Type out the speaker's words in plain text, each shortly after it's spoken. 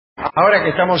Ahora que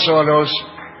estamos solos,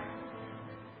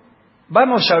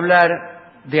 vamos a hablar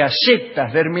de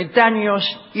ascetas, de ermitaños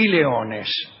y leones.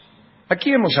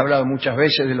 Aquí hemos hablado muchas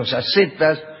veces de los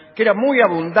ascetas, que eran muy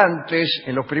abundantes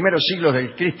en los primeros siglos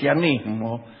del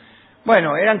cristianismo.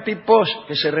 Bueno, eran tipos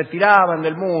que se retiraban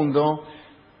del mundo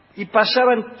y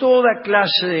pasaban toda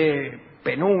clase de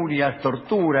penurias,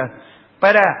 torturas,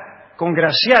 para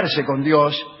congraciarse con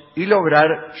Dios y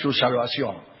lograr su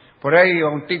salvación. Por ahí iba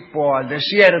un tipo al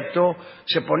desierto,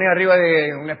 se ponía arriba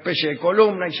de una especie de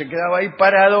columna y se quedaba ahí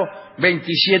parado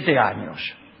 27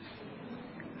 años.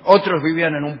 Otros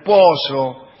vivían en un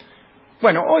pozo.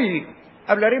 Bueno, hoy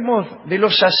hablaremos de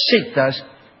los ascetas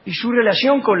y su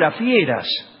relación con las fieras,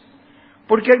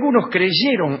 porque algunos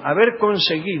creyeron haber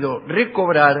conseguido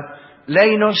recobrar la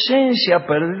inocencia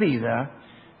perdida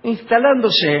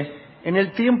instalándose en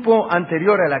el tiempo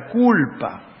anterior a la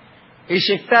culpa.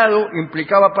 Ese estado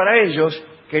implicaba para ellos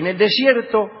que en el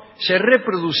desierto se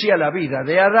reproducía la vida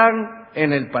de Adán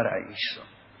en el paraíso.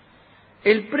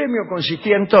 El premio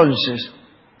consistía entonces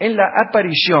en la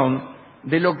aparición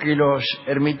de lo que los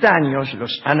ermitaños,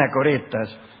 los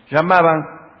anacoretas, llamaban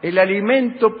el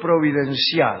alimento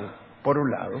providencial, por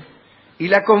un lado, y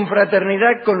la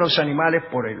confraternidad con los animales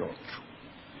por el otro.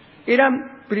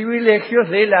 Eran privilegios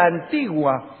de la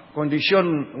antigua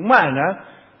condición humana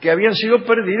que habían sido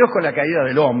perdidos con la caída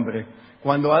del hombre.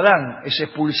 Cuando Adán es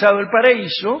expulsado del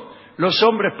paraíso, los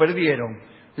hombres perdieron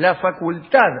la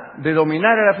facultad de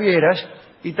dominar a las fieras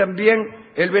y también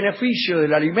el beneficio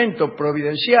del alimento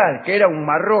providencial, que era un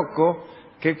marroco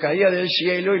que caía del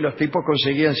cielo y los tipos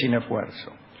conseguían sin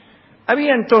esfuerzo.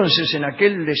 Había entonces en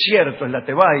aquel desierto, en la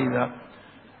Tebaida,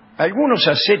 algunos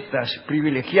ascetas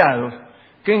privilegiados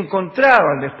que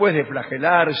encontraban, después de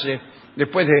flagelarse,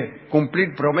 después de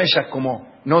cumplir promesas como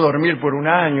no dormir por un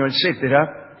año,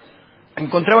 etcétera,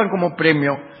 encontraban como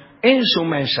premio en su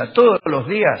mesa todos los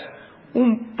días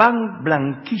un pan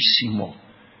blanquísimo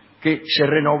que se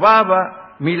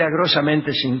renovaba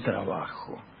milagrosamente sin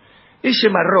trabajo.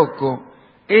 Ese marroco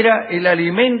era el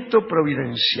alimento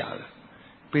providencial,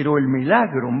 pero el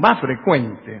milagro más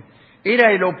frecuente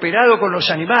era el operado con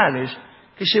los animales,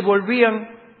 que se volvían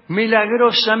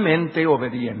milagrosamente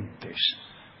obedientes.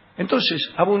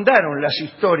 Entonces abundaron las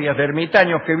historias de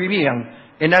ermitaños que vivían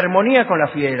en armonía con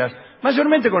las fieras,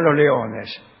 mayormente con los leones.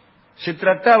 Se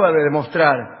trataba de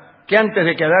demostrar que antes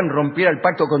de que Adán rompiera el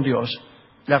pacto con Dios,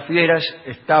 las fieras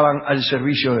estaban al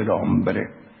servicio del hombre.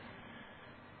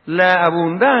 La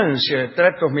abundancia de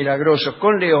tratos milagrosos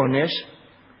con leones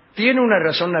tiene una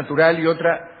razón natural y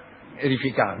otra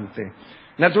edificante.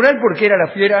 Natural porque era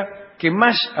la fiera que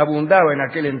más abundaba en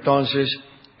aquel entonces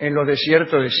en los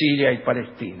desiertos de Siria y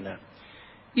Palestina.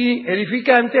 Y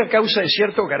edificante a causa de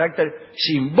cierto carácter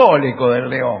simbólico del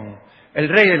león, el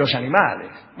rey de los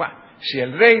animales. Bueno, si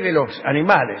el rey de los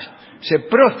animales se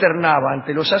prosternaba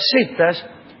ante los ascetas,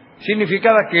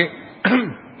 significaba que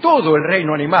todo el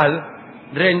reino animal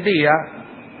rendía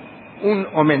un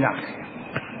homenaje.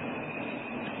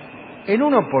 En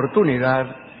una oportunidad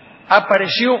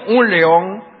apareció un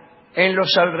león en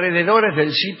los alrededores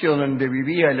del sitio donde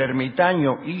vivía el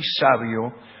ermitaño y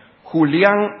sabio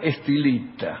Julián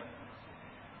Estilita.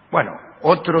 Bueno,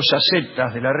 otros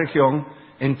ascetas de la región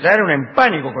entraron en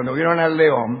pánico cuando vieron al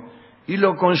león y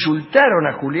lo consultaron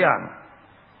a Julián.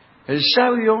 El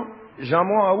sabio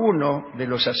llamó a uno de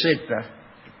los ascetas,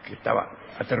 que estaba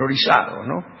aterrorizado,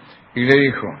 ¿no? Y le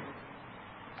dijo: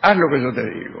 haz lo que yo te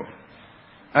digo.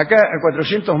 Acá a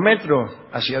 400 metros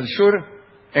hacia el sur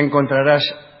encontrarás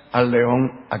al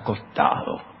león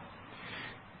acostado.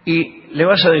 Y le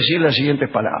vas a decir las siguientes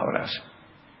palabras: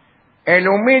 el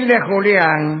humilde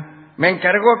Julián me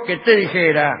encargó que te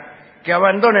dijera que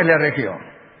abandones la región.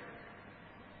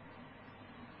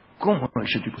 ¿Cómo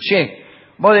ese tipo? Sí,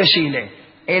 vos decile: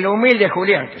 el humilde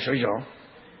Julián, que soy yo,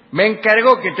 me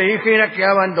encargó que te dijera que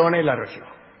abandones la región.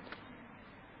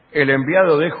 El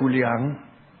enviado de Julián,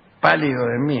 pálido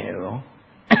de miedo,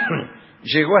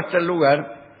 llegó hasta el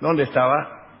lugar donde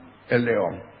estaba el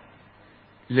león.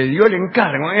 Le dio el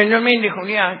encargo: el humilde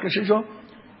Julián, qué sé yo,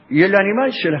 y el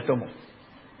animal se las tomó.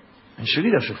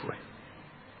 Enseguida se fue.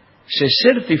 Se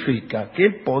certifica que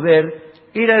el poder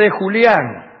era de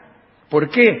Julián. ¿Por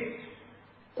qué?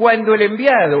 Cuando el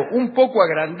enviado, un poco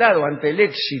agrandado ante el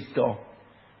éxito,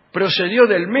 procedió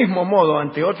del mismo modo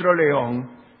ante otro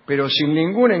león, pero sin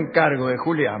ningún encargo de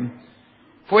Julián,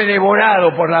 fue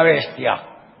devorado por la bestia.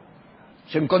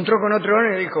 Se encontró con otro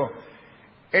león y le dijo: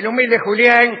 el humilde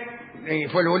Julián, y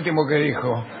fue lo último que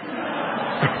dijo.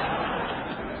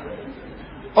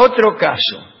 Otro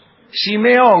caso: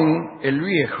 Simeón, el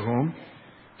viejo,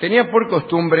 tenía por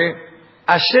costumbre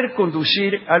hacer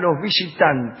conducir a los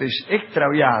visitantes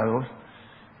extraviados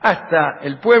hasta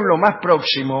el pueblo más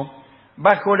próximo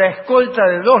bajo la escolta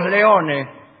de 2 leones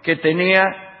que tenía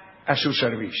a su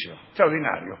servicio.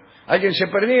 Extraordinario. Alguien se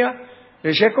perdía, le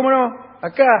decía, ¿cómo no?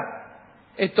 Acá,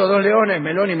 estos 2 leones,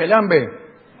 Melón y Melambe,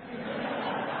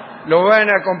 lo van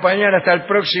a acompañar hasta el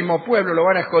próximo pueblo, lo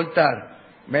van a escoltar.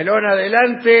 Melón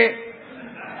adelante.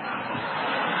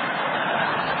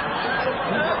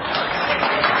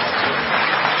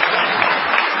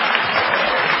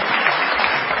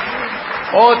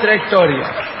 Otra historia.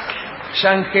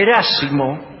 San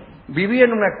Jerásimo vivía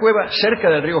en una cueva cerca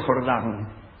del río Jordán.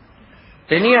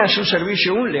 Tenía a su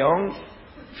servicio un león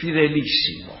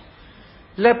fidelísimo.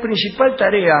 La principal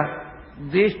tarea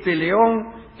de este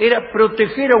león era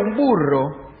proteger a un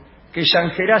burro que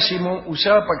San Jerásimo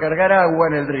usaba para cargar agua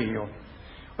en el río.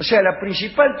 O sea, la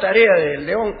principal tarea del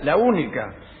león, la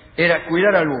única, era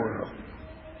cuidar al burro.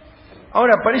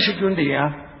 Ahora parece que un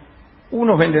día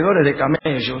unos vendedores de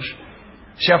camellos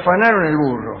se afanaron el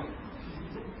burro,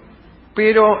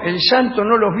 pero el santo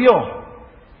no los vio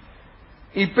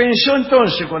y pensó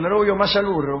entonces, cuando no vio más al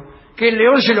burro, que el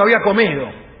león se lo había comido.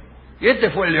 Y este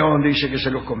fue el león, dice, que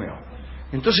se los comió.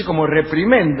 Entonces, como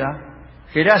reprimenda,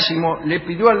 Jerásimo le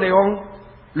pidió al león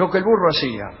lo que el burro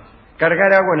hacía,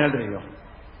 cargar agua en el río.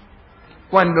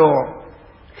 Cuando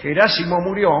Jerásimo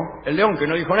murió, el león, que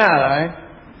no dijo nada,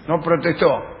 no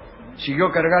protestó, siguió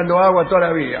cargando agua toda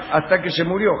la vida, hasta que se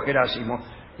murió Jerásimo.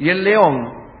 Y el león,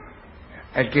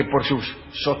 el que por sus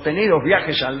sostenidos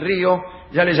viajes al río,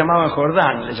 ya le llamaban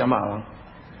Jordán,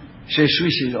 se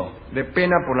suicidó, de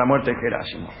pena por la muerte de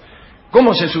Jerásimo.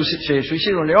 ¿Cómo se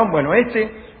suicida un león? Bueno,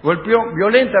 golpeó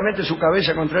violentamente su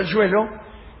cabeza contra el suelo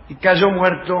y cayó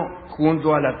muerto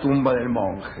junto a la tumba del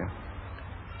monje.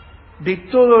 De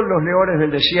todos los leones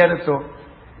del desierto,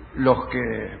 los que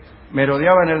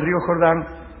merodeaban el río Jordán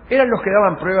eran los que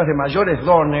daban pruebas de mayores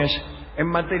dones en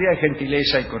materia de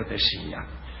gentileza y cortesía.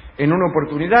 En una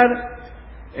oportunidad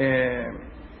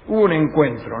hubo un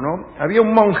encuentro, ¿no? Había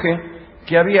un monje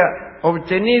que había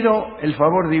obtenido el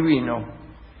favor divino,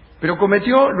 pero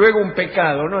cometió luego un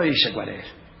pecado, no dice cuál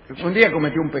es. Un día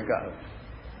cometió un pecado.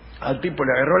 Al tipo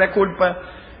le agarró la culpa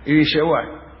y dice,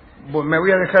 bueno, me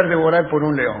voy a dejar devorar por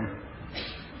un león.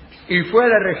 Y fue a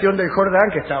la región del Jordán,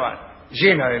 que estaba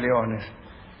llena de leones.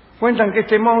 Cuentan que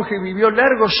este monje vivió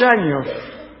largos años,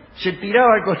 se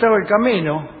tiraba al costado del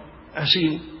camino,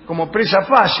 así, como presa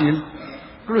fácil,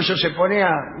 incluso se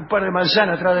ponía un par de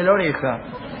manzanas atrás de la oreja.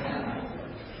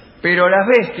 Pero las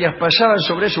bestias pasaban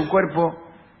sobre su cuerpo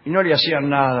y no le hacían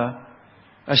nada.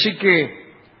 Así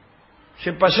que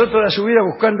se pasó toda su vida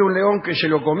buscando un león que se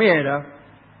lo comiera,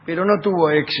 pero no tuvo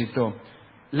éxito.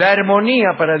 La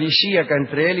armonía paradisíaca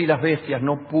entre él y las bestias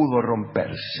no pudo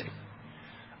romperse.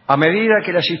 A medida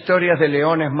que las historias de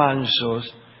leones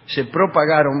mansos se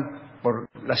propagaron por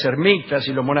las ermitas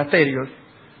y los monasterios,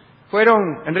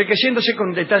 fueron enriqueciéndose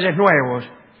con detalles nuevos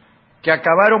que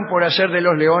acabaron por hacer de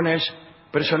los leones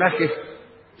personajes,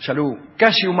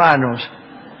 casi humanos,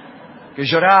 que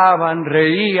lloraban,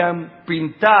 reían,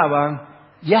 pintaban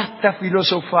y hasta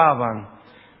filosofaban.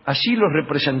 Así los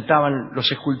representaban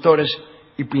los escultores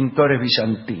y pintores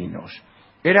bizantinos.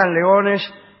 Eran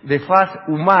leones de faz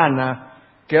humana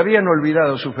que habían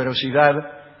olvidado su ferocidad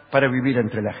para vivir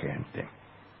entre la gente.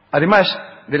 Además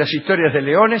de las historias de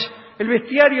leones, el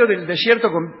bestiario del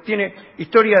desierto contiene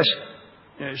historias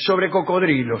sobre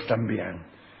cocodrilos también,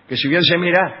 que si bien se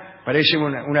mira, parece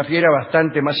una fiera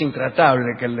bastante más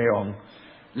intratable que el león.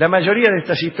 La mayoría de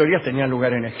estas historias tenían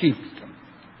lugar en Egipto.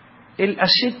 El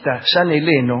asceta San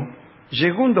Heleno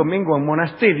llegó un domingo a un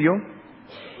monasterio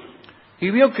y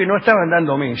vio que no estaban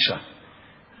dando misa.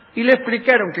 Y le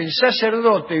explicaron que el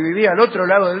sacerdote vivía al otro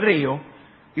lado del río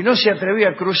y no se atrevía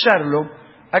a cruzarlo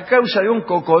a causa de un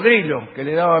cocodrilo que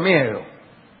le daba miedo.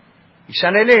 Y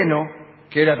San Heleno,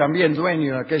 que era también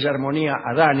dueño de aquella armonía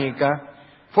adánica,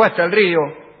 fue hasta el río,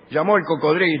 llamó al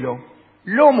cocodrilo,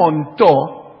 lo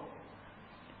montó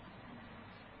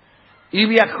y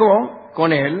viajó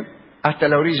con él hasta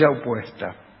la orilla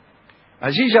opuesta.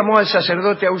 Allí llamó al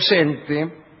sacerdote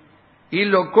ausente y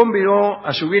lo convidó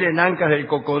a subir en ancas del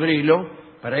cocodrilo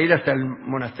para ir hasta el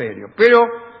monasterio. Pero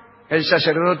el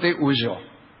sacerdote huyó.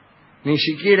 Ni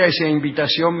siquiera esa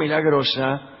invitación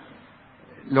milagrosa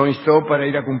lo instó para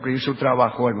ir a cumplir su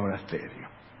trabajo al monasterio.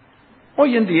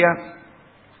 Hoy en día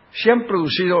se han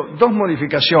producido 2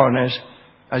 modificaciones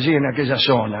allí en aquella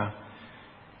zona,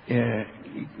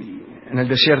 en el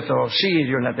desierto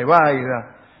sirio, en la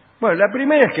Tebaida. Bueno, la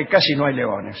primera es que casi no hay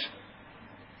leones.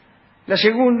 La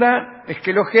segunda es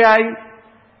que los que hay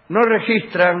no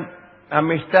registran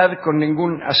amistad con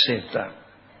ningún asceta.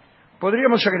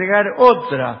 podríamos agregar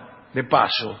otra de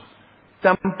paso.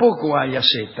 Tampoco hay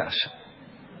ascetas.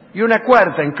 Y una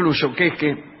cuarta incluso, que es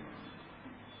que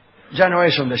ya no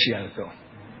es un desierto.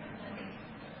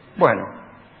 Bueno,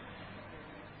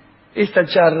 esta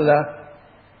charla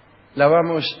la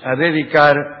vamos a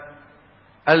dedicar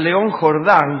al león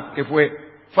Jordán, que fue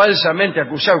falsamente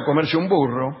acusado de comerse un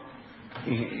burro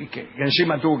y que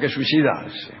encima tuvo que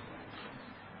suicidarse.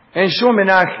 En su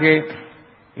homenaje,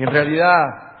 en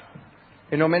realidad,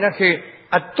 en homenaje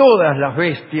a todas las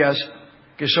bestias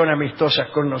que son amistosas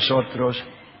con nosotros,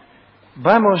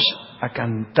 vamos a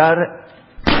cantar,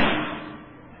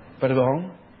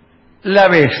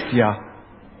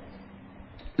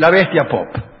 La Bestia Pop.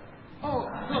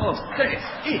 1, 2,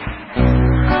 3 y...